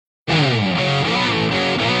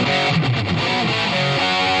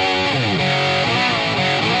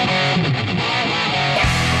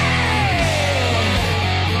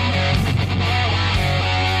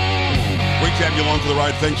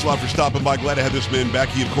right. Thanks a lot for stopping by. Glad to have this man back.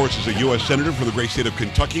 He, of course, is a U.S. Senator from the great state of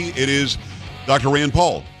Kentucky. It is Dr. Rand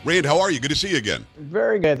Paul. Rand, how are you? Good to see you again.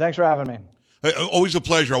 Very good. Thanks for having me. Always a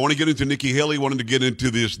pleasure. I want to get into Nikki Haley. I wanted to get into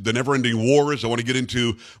the never-ending wars. I want to get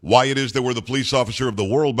into why it is that we're the police officer of the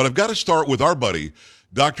world. But I've got to start with our buddy,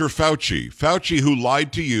 Dr. Fauci. Fauci, who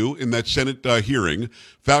lied to you in that Senate hearing.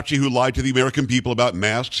 Fauci, who lied to the American people about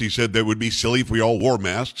masks. He said that it would be silly if we all wore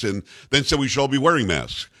masks, and then said we should all be wearing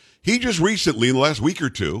masks. He just recently, in the last week or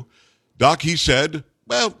two, Doc, he said,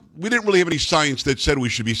 well, we didn't really have any science that said we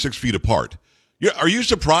should be 6 feet apart. Are you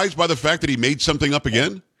surprised by the fact that he made something up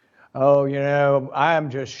again? Oh, I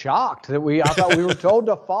am just shocked that I thought we were told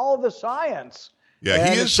to follow the science. Yeah,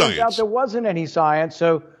 and he is science. It turns out there wasn't any science,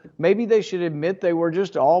 so maybe they should admit they were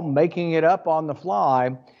just all making it up on the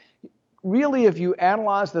fly. Really, if you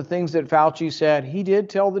analyze the things that Fauci said, he did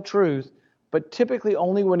tell the truth, but typically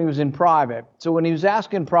only when he was in private. So when he was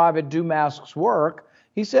asked in private, do masks work?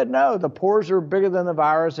 He said, no, the pores are bigger than the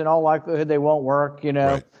virus. In all likelihood, they won't work.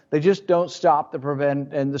 Right. They just don't stop the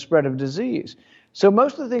prevent and the spread of disease. So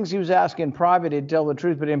most of the things he was asked in private, he'd tell the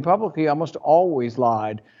truth, but in public, he almost always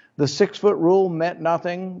lied. The 6-foot rule meant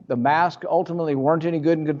nothing. The masks ultimately weren't any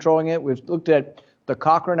good in controlling it. We've looked at the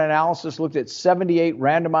Cochrane analysis, looked at 78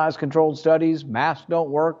 randomized controlled studies. Masks don't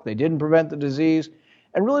work. They didn't prevent the disease.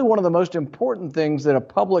 And really one of the most important things that a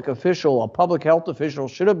public health official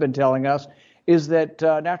should have been telling us is that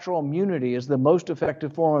natural immunity is the most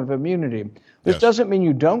effective form of immunity. This doesn't mean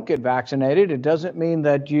you don't get vaccinated. It doesn't mean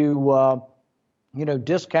that you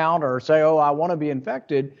discount or say, oh, I want to be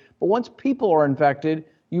infected. But once people are infected,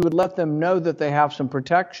 you would let them know that they have some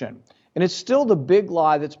protection. And it's still the big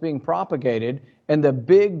lie that's being propagated, and the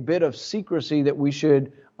big bit of secrecy that we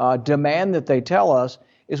should demand that they tell us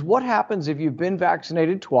is what happens if you've been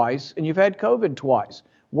vaccinated twice and you've had COVID twice.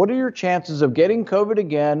 What are your chances of getting COVID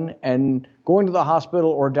again and going to the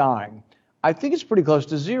hospital or dying? I think it's pretty close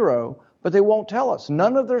to zero, but they won't tell us.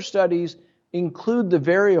 None of their studies include the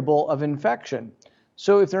variable of infection.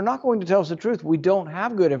 So if they're not going to tell us the truth, we don't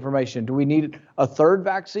have good information. Do we need a third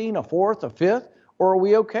vaccine, a fourth, a fifth? Or are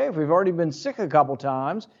we okay if we've already been sick a couple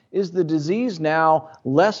times? Is the disease now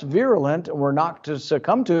less virulent and we're not to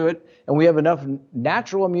succumb to it, and we have enough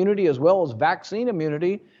natural immunity as well as vaccine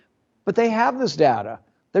immunity? But they have this data.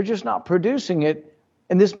 They're just not producing it.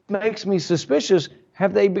 And this makes me suspicious.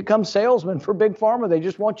 Have they become salesmen for Big Pharma? They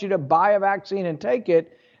just want you to buy a vaccine and take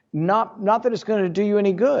it. Not that it's going to do you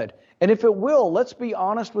any good. And if it will, let's be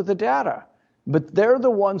honest with the data. But they're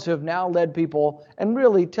the ones who have now led people, and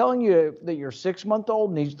really telling you that your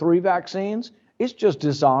 6-month-old needs 3 vaccines, it's just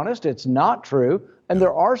dishonest. It's not true. And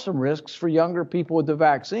there are some risks for younger people with the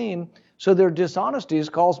vaccine. So their dishonesties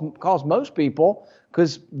cause most people,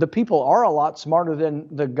 because the people are a lot smarter than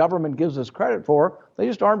the government gives us credit for. They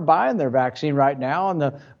just aren't buying their vaccine right now. And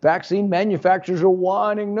the vaccine manufacturers are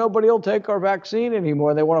whining, nobody will take our vaccine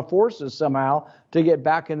anymore. They want to force us somehow to get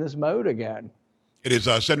back in this mode again. It is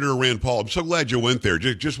Senator Rand Paul. I'm so glad you went there.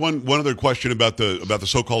 Just one other question about the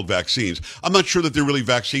so-called vaccines. I'm not sure that they're really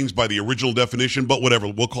vaccines by the original definition, but whatever,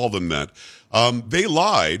 we'll call them that. They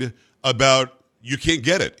lied about you can't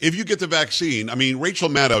get it. If you get the vaccine, I mean, Rachel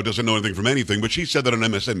Maddow doesn't know anything from anything, but she said that on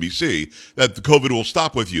MSNBC that the COVID will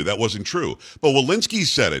stop with you. That wasn't true. But Walensky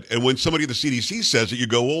said it. And when somebody at the CDC says it, you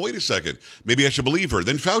go, well, wait a second. Maybe I should believe her.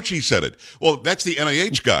 Then Fauci said it. Well, that's the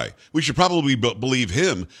NIH guy. We should probably believe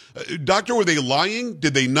him. Doctor, were they lying?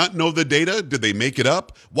 Did they not know the data? Did they make it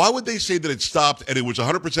up? Why would they say that it stopped and it was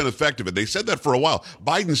 100% effective? And they said that for a while.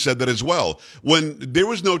 Biden said that as well. When there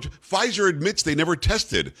was Pfizer admits they never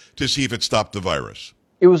tested to see if it stopped the virus.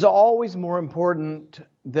 It was always more important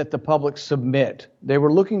that the public submit. They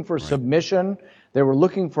were looking for submission. They were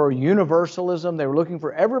looking for universalism. They were looking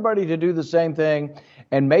for everybody to do the same thing.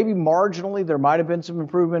 And maybe marginally there might have been some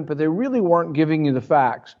improvement, but they really weren't giving you the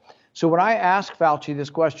facts. So when I asked Fauci this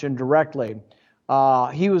question directly,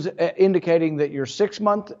 he was indicating that your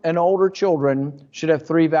 6-month and older children should have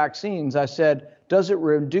 3 vaccines. I said, does it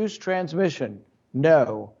reduce transmission?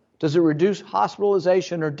 No. Does it reduce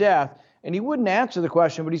hospitalization or death? And he wouldn't answer the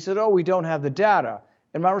question, but he said, oh, we don't have the data.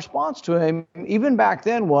 And my response to him, even back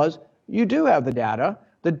then, was, you do have the data.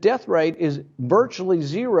 The death rate is virtually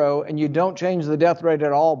zero, and you don't change the death rate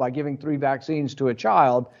at all by giving 3 vaccines to a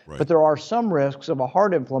child. Right. But there are some risks of a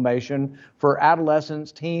heart inflammation for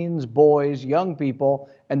adolescents, teens, boys, young people,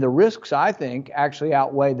 and the risks, I think, actually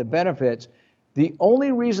outweigh the benefits. The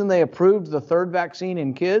only reason they approved the 3rd vaccine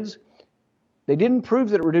in kids, they didn't prove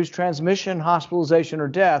that it reduced transmission, hospitalization, or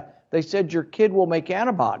death. They said your kid will make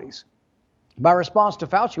antibodies. My response to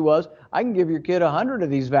Fauci was, I can give your kid 100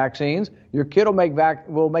 of these vaccines. Your kid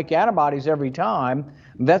will make antibodies every time.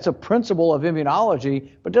 That's a principle of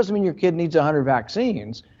immunology, but doesn't mean your kid needs 100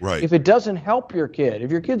 vaccines. Right. If it doesn't help your kid,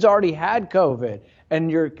 if your kid's already had COVID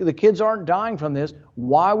and the kids aren't dying from this,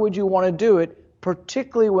 why would you want to do it,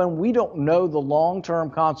 particularly when we don't know the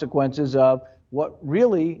long-term consequences of what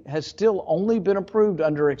really has still only been approved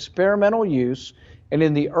under experimental use. And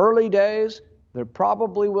in the early days, there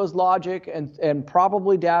probably was logic and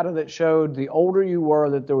probably data that showed the older you were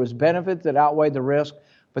that there was benefits that outweighed the risk,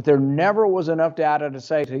 but there never was enough data to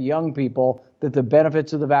say to young people that the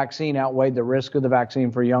benefits of the vaccine outweighed the risk of the vaccine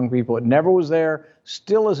for young people. It never was there,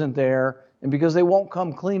 still isn't there, and because they won't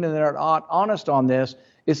come clean and they're not honest on this,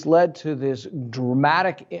 it's led to this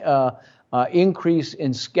dramatic increase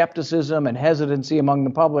in skepticism and hesitancy among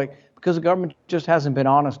the public because the government just hasn't been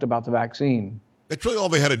honest about the vaccine. That's really all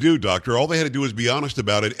they had to do, Doctor. All they had to do was be honest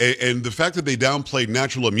about it. And the fact that they downplayed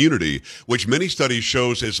natural immunity, which many studies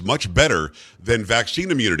shows is much better than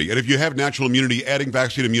vaccine immunity. And if you have natural immunity, adding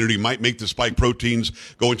vaccine immunity might make the spike proteins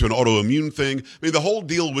go into an autoimmune thing. I mean, the whole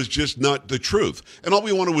deal was just not the truth. And all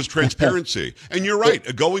we wanted was transparency. And you're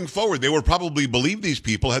right. Going forward, they would probably believe these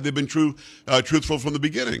people had they been truthful from the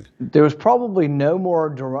beginning. There was probably no more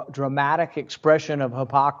dramatic expression of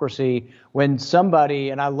hypocrisy when somebody,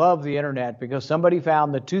 and I love the internet because somebody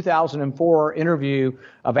found the 2004 interview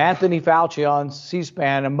of Anthony Fauci on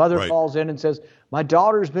C-SPAN. A mother calls in and says, my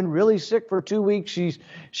daughter's been really sick for 2 weeks.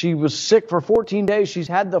 She was sick for 14 days. She's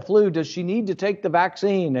had the flu. Does she need to take the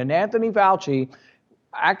vaccine? And Anthony Fauci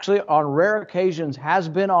actually on rare occasions has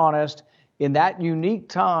been honest in that unique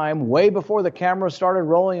time, way before the camera started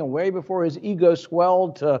rolling and way before his ego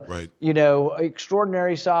swelled to,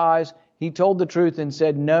 extraordinary size. He told the truth and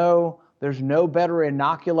said, no, there's no better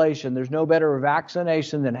inoculation. There's no better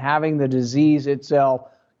vaccination than having the disease itself.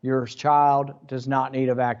 Your child does not need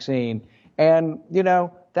a vaccine. And,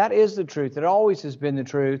 that is the truth. It always has been the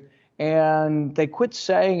truth. And they quit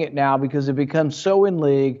saying it now because it becomes so in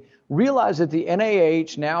league. Realize that the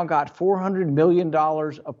NIH now got $400 million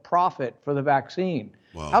of profit for the vaccine.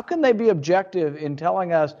 Wow. How can they be objective in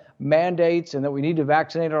telling us mandates and that we need to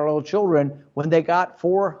vaccinate our little children when they got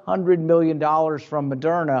 $400 million from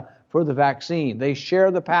Moderna for the vaccine? They share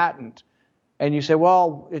the patent. And you say,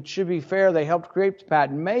 well, it should be fair. They helped create the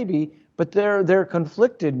patent. Maybe, but they're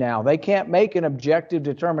conflicted now. They can't make an objective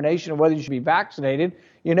determination of whether you should be vaccinated.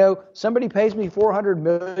 Somebody pays me $400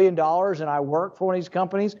 million and I work for one of these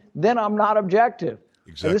companies, then I'm not objective.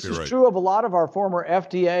 Exactly. And this is true of a lot of our former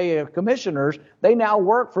FDA commissioners. They now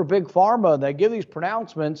work for Big Pharma. They give these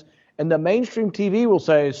pronouncements, and the mainstream TV will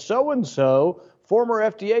say, so-and-so, former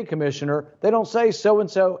FDA commissioner. They don't say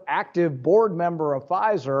so-and-so active board member of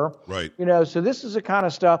Pfizer. Right. So this is the kind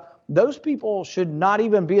of stuff. Those people should not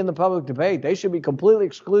even be in the public debate. They should be completely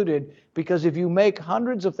excluded because if you make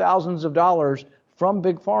hundreds of thousands of dollars from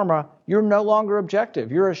Big Pharma, you're no longer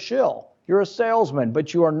objective. You're a shill. You're a salesman,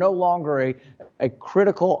 but you are no longer a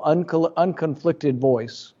critical, unconflicted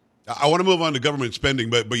voice. I want to move on to government spending,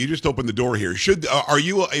 but you just opened the door here. Are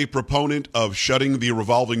you a proponent of shutting the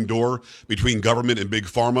revolving door between government and Big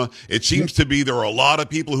Pharma? It seems to be there are a lot of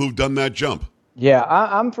people who've done that jump. Yeah,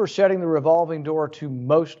 I'm for shutting the revolving door to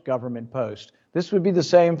most government posts. This would be the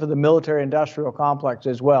same for the military-industrial complex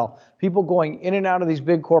as well. People going in and out of these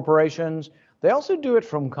big corporations. They also do it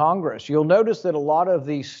from Congress. You'll notice that a lot of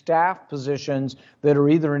the staff positions that are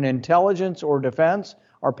either in intelligence or defense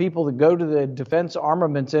are people that go to the defense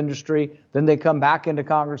armaments industry, then they come back into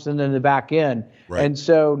Congress and then they back in. Right. And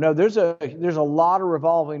so, no, there's a lot of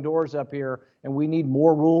revolving doors up here, and we need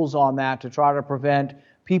more rules on that to try to prevent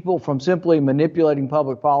people from simply manipulating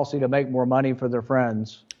public policy to make more money for their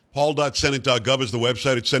friends. Paul.senate.gov is the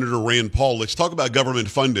website. It's Senator Rand Paul. Let's talk about government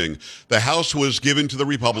funding. The House was given to the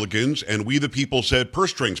Republicans, and we the people said,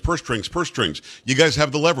 purse strings, purse strings, purse strings. You guys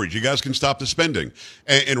have the leverage. You guys can stop the spending.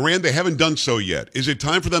 And Rand, they haven't done so yet. Is it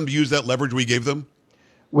time for them to use that leverage we gave them?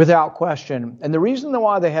 Without question. And the reason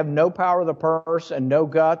why they have no power of the purse and no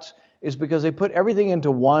guts is because they put everything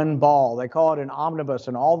into one ball. They call it an omnibus,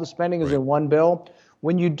 and all the spending is in one bill.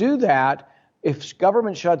 When you do that, if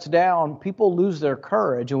government shuts down, people lose their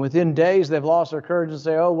courage. And within days, they've lost their courage and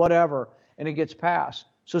say, oh, whatever, and it gets passed.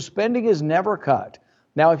 So spending is never cut.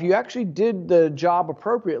 Now, if you actually did the job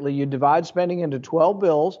appropriately, you'd divide spending into 12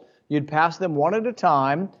 bills. You'd pass them one at a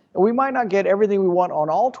time. And we might not get everything we want on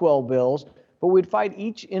all 12 bills, but we'd fight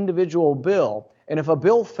each individual bill. And if a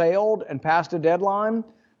bill failed and passed a deadline,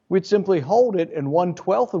 we'd simply hold it, and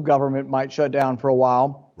 1/12 of government might shut down for a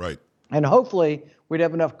while. Right. And hopefully, we'd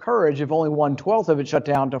have enough courage if only 1/12 of it shut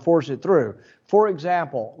down to force it through. For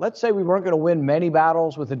example, let's say we weren't going to win many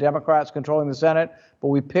battles with the Democrats controlling the Senate, but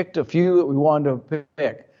we picked a few that we wanted to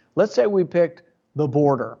pick. Let's say we picked the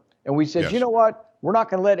border, and we said, Yes. you know what? We're not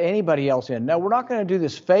going to let anybody else in. No, we're not going to do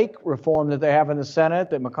this fake reform that they have in the Senate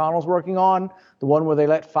that McConnell's working on, the one where they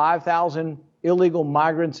let 5,000 illegal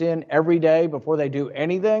migrants in every day before they do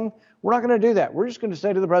anything. We're not going to do that. We're just going to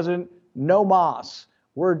say to the president, no mas.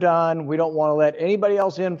 We're done. We don't want to let anybody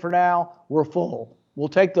else in for now. We're full. We'll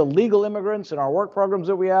take the legal immigrants in our work programs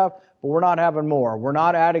that we have, but we're not having more. We're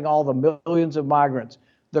not adding all the millions of migrants.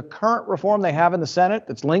 The current reform they have in the Senate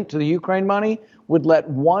that's linked to the Ukraine money would let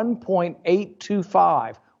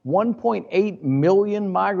 1.8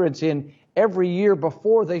 million migrants in every year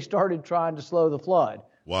before they started trying to slow the flood.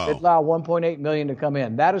 Wow. They'd allow 1.8 million to come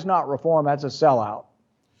in. That is not reform. That's a sellout.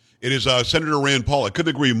 It is Senator Rand Paul. I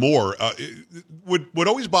couldn't agree more. What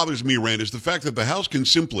always bothers me, Rand, is the fact that the House can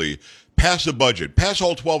simply pass a budget, pass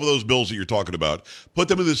all 12 of those bills that you're talking about, put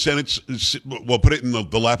them in the Senate, put it in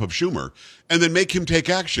the lap of Schumer, and then make him take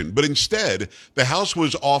action. But instead, the House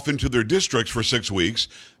was off into their districts for 6 weeks,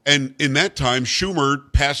 and in that time,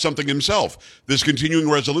 Schumer passed something himself, this continuing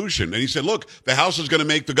resolution. And he said, look, the House is going to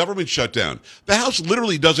make the government shut down. The House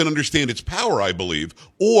literally doesn't understand its power, I believe,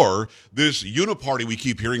 or this uniparty we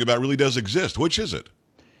keep hearing about really does exist. Which is it?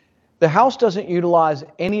 The House doesn't utilize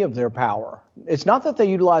any of their power. It's not that they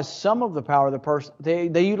utilize some of the power of the person.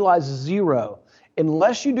 They utilize zero.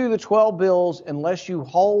 Unless you do the 12 bills, unless you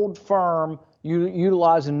hold firm, you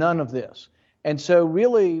utilize none of this. And so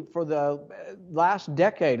really for the last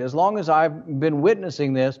decade, as long as I've been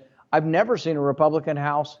witnessing this, I've never seen a Republican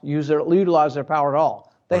House utilize their power at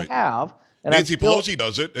all. They Right. have. And Nancy Pelosi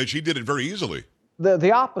does it, and she did it very easily.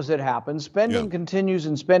 The opposite happens. Spending continues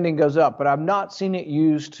and spending goes up, but I've not seen it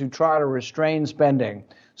used to try to restrain spending.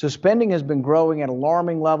 So spending has been growing at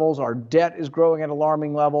alarming levels. Our debt is growing at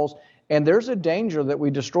alarming levels. And there's a danger that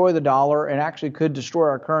we destroy the dollar and actually could destroy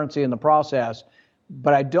our currency in the process.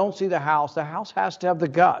 But I don't see the House. The House has to have the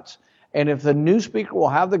guts. And if the new speaker will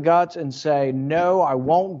have the guts and say, no, I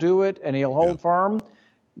won't do it, and he'll hold firm,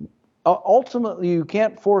 ultimately, you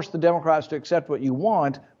can't force the Democrats to accept what you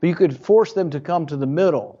want, but you could force them to come to the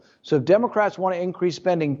middle. So if Democrats want to increase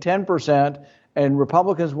spending 10% and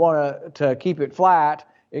Republicans want to keep it flat,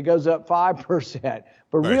 it goes up 5%.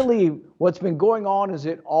 But really, what's been going on is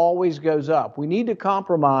it always goes up. We need to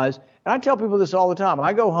compromise. And I tell people this all the time.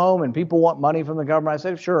 I go home and people want money from the government. I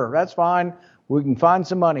say, sure, that's fine. We can find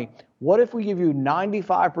some money. What if we give you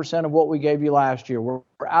 95% of what we gave you last year? We're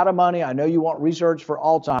out of money. I know you want research for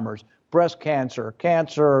Alzheimer's, breast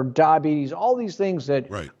cancer, diabetes, all these things that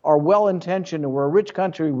are well-intentioned and we're a rich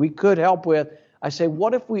country we could help with. I say,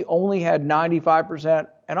 what if we only had 95%?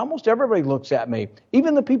 And almost everybody looks at me,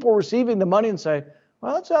 even the people receiving the money, and say,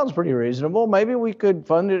 well, that sounds pretty reasonable. Maybe we could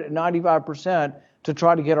fund it at 95% to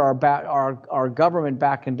try to get our government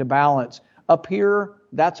back into balance. Up here,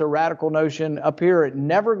 that's a radical notion. Up here, it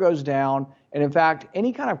never goes down. And in fact,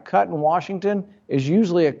 any kind of cut in Washington is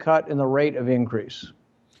usually a cut in the rate of increase.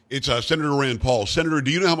 It's Senator Rand Paul. Senator,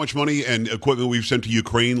 do you know how much money and equipment we've sent to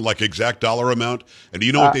Ukraine, like exact dollar amount? And do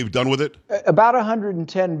you know what they've done with it? About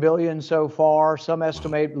 $110 billion so far. Some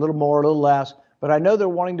estimate a little more, a little less. But I know they're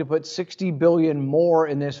wanting to put $60 billion more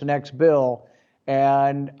in this next bill.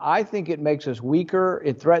 And I think it makes us weaker.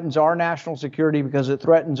 It threatens our national security because it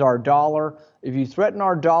threatens our dollar. If you threaten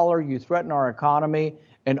our dollar, you threaten our economy.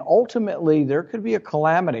 And ultimately, there could be a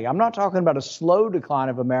calamity. I'm not talking about a slow decline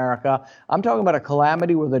of America. I'm talking about a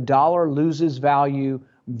calamity where the dollar loses value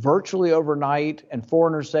virtually overnight and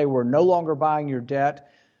foreigners say, we're no longer buying your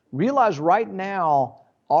debt. Realize right now,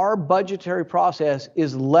 our budgetary process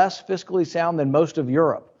is less fiscally sound than most of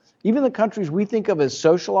Europe. Even the countries we think of as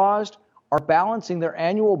socialized are balancing their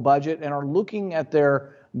annual budget and are looking at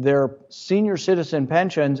their senior citizen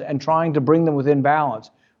pensions and trying to bring them within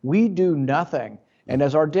balance. We do nothing. And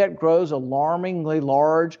as our debt grows alarmingly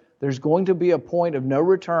large, there's going to be a point of no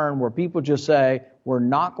return where people just say, we're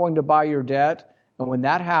not going to buy your debt. And when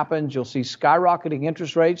that happens, you'll see skyrocketing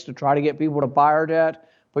interest rates to try to get people to buy our debt,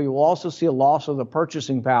 but you'll also see a loss of the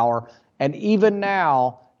purchasing power. And even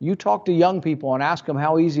now, you talk to young people and ask them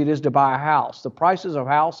how easy it is to buy a house. The prices of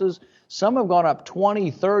houses, some have gone up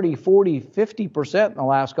 20, 30, 40, 50% in the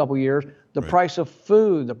last couple of years. The price of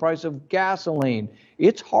food, the price of gasoline.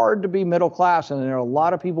 It's hard to be middle class, and there are a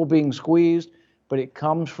lot of people being squeezed, but it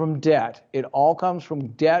comes from debt. It all comes from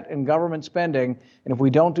debt and government spending, and if we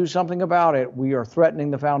don't do something about it, we are threatening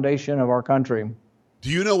the foundation of our country. Do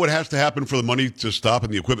you know what has to happen for the money to stop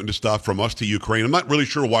and the equipment to stop from us to Ukraine? I'm not really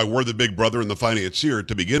sure why we're the big brother and the financier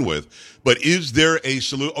to begin with, but is there a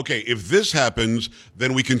solution? Okay, if this happens,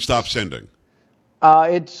 then we can stop sending.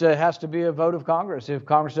 It has to be a vote of Congress. If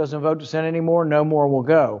Congress doesn't vote to send anymore, no more will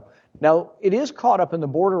go. Now, it is caught up in the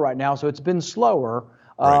border right now, so it's been slower.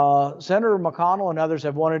 Right. Senator McConnell and others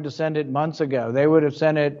have wanted to send it months ago. They would have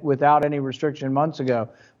sent it without any restriction months ago,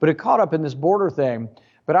 but it caught up in this border thing.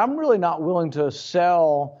 But I'm really not willing to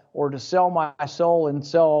sell my soul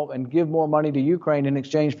and give more money to Ukraine in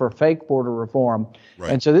exchange for fake border reform.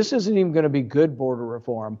 Right. And so this isn't even going to be good border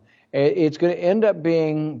reform. It's going to end up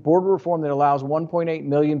being border reform that allows 1.8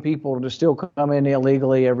 million people to still come in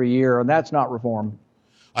illegally every year, and that's not reform.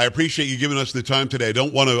 I appreciate you giving us the time today. I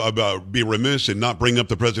don't want to be remiss and not bring up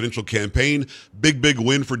the presidential campaign. Big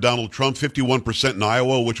win for Donald Trump, 51% in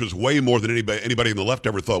Iowa, which was way more than anybody on the left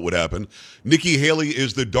ever thought would happen. Nikki Haley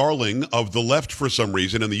is the darling of the left for some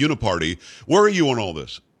reason and the Uniparty. Where are you on all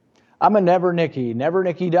this? I'm a Never Nikki,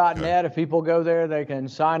 nevernikki.net. Okay. If people go there, they can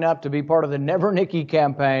sign up to be part of the Never Nikki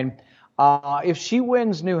campaign. If she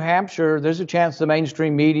wins New Hampshire, there's a chance the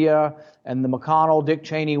mainstream media and the McConnell, Dick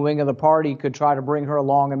Cheney wing of the party could try to bring her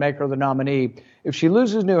along and make her the nominee. If she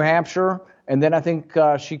loses New Hampshire, and then I think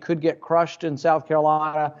she could get crushed in South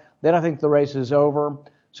Carolina, then I think the race is over.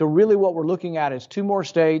 So really what we're looking at is 2 more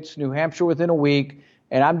states, New Hampshire within a week,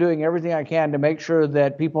 and I'm doing everything I can to make sure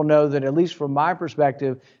that people know that, at least from my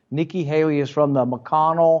perspective, Nikki Haley is from the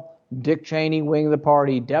McConnell, Dick Cheney wing of the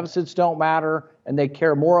party. Deficits don't matter, and they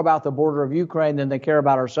care more about the border of Ukraine than they care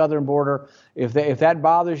about our southern border. If that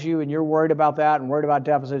bothers you and you're worried about that and worried about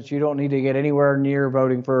deficits, you don't need to get anywhere near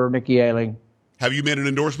voting for Nikki Haley. Have you made an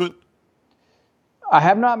endorsement? I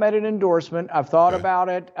have not made an endorsement. I've thought about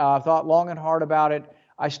it. I've thought long and hard about it.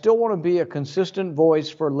 I still want to be a consistent voice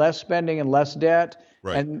for less spending and less debt.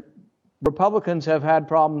 Right. And Republicans have had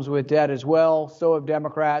problems with debt as well. So have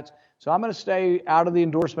Democrats. So I'm going to stay out of the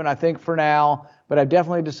endorsement, I think, for now. But I've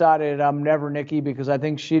definitely decided I'm Never Nikki because I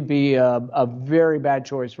think she'd be a very bad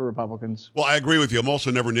choice for Republicans. Well, I agree with you. I'm also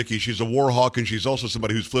Never Nikki. She's a war hawk, and she's also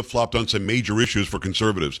somebody who's flip-flopped on some major issues for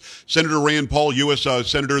conservatives. Senator Rand Paul, U.S.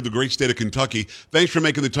 Senator of the great state of Kentucky. Thanks for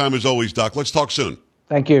making the time as always, Doc. Let's talk soon.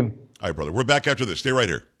 Thank you. All right, brother. We're back after this. Stay right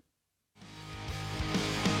here.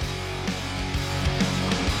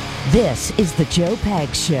 This is the Joe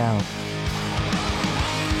Pags Show.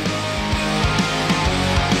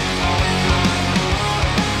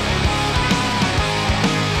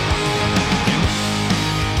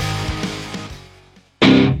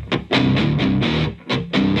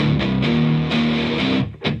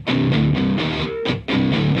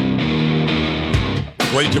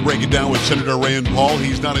 Ready to break it down with Senator Rand Paul.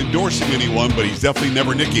 He's not endorsing anyone, but he's definitely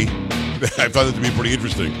Never Nikki. I found that to be pretty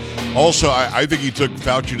interesting. Also, I think he took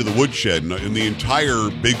Fauci to the woodshed in the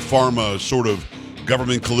entire big pharma sort of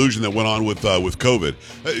government collusion that went on with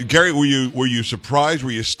COVID. Gary, were you surprised?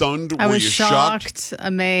 Were you stunned? I were was you shocked,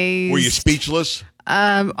 amazed. Were you speechless?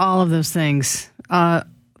 All of those things.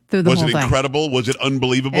 Through the was whole it thing. Incredible? Was it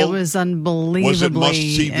unbelievable? It was unbelievably Was it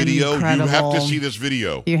must-see video? incredible. You have to see this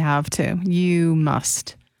video. You have to. You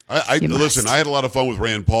must. Listen, I had a lot of fun with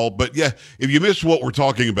Rand Paul, but yeah, if you missed what we're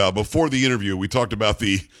talking about before the interview, we talked about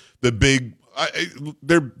the big.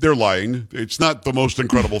 They're lying. It's not the most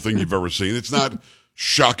incredible thing you've ever seen. It's not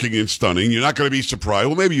shocking and stunning. You're not going to be surprised.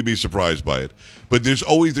 Well, maybe you'll be surprised by it, but there's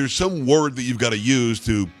some word that you've got to use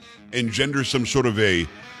to engender some sort of an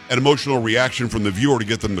emotional reaction from the viewer to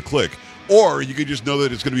get them to click. Or you could just know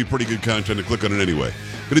that it's going to be pretty good content to click on it anyway.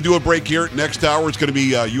 Going to do a break here. Next hour, it's going to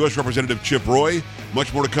be U.S. Representative Chip Roy.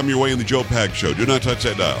 Much more to come your way in the Joe Pags Show. Do not touch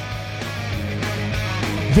that dial.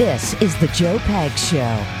 This is the Joe Pags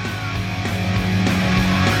Show.